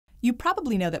You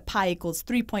probably know that pi equals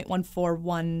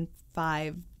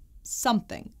 3.1415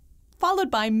 something,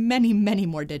 followed by many, many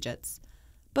more digits.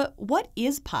 But what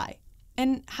is pi,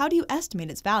 and how do you estimate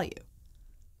its value?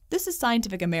 This is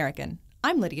Scientific American.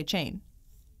 I'm Lydia Chain.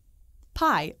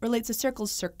 Pi relates a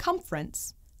circle's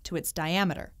circumference to its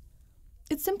diameter.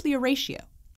 It's simply a ratio.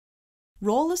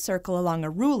 Roll a circle along a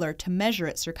ruler to measure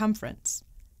its circumference,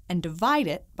 and divide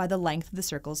it by the length of the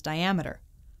circle's diameter.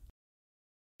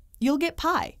 You'll get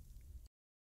pi.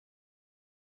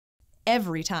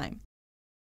 Every time.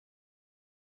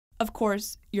 Of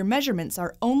course, your measurements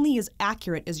are only as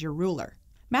accurate as your ruler.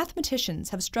 Mathematicians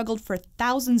have struggled for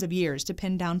thousands of years to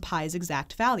pin down pi's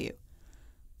exact value.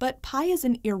 But pi is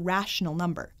an irrational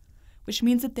number, which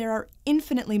means that there are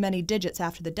infinitely many digits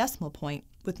after the decimal point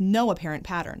with no apparent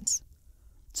patterns.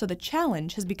 So the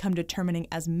challenge has become determining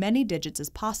as many digits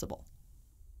as possible.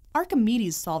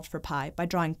 Archimedes solved for pi by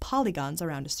drawing polygons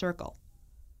around a circle.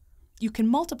 You can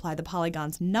multiply the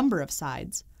polygon's number of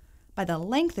sides by the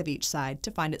length of each side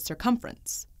to find its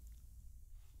circumference.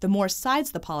 The more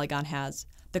sides the polygon has,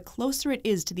 the closer it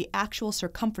is to the actual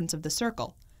circumference of the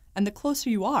circle, and the closer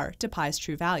you are to pi's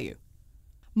true value.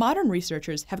 Modern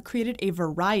researchers have created a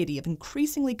variety of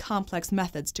increasingly complex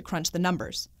methods to crunch the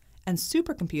numbers, and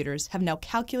supercomputers have now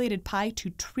calculated pi to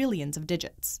trillions of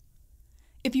digits.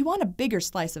 If you want a bigger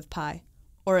slice of pi,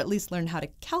 or at least learn how to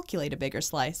calculate a bigger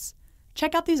slice,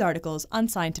 check out these articles on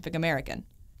Scientific American.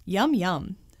 Yum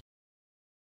yum!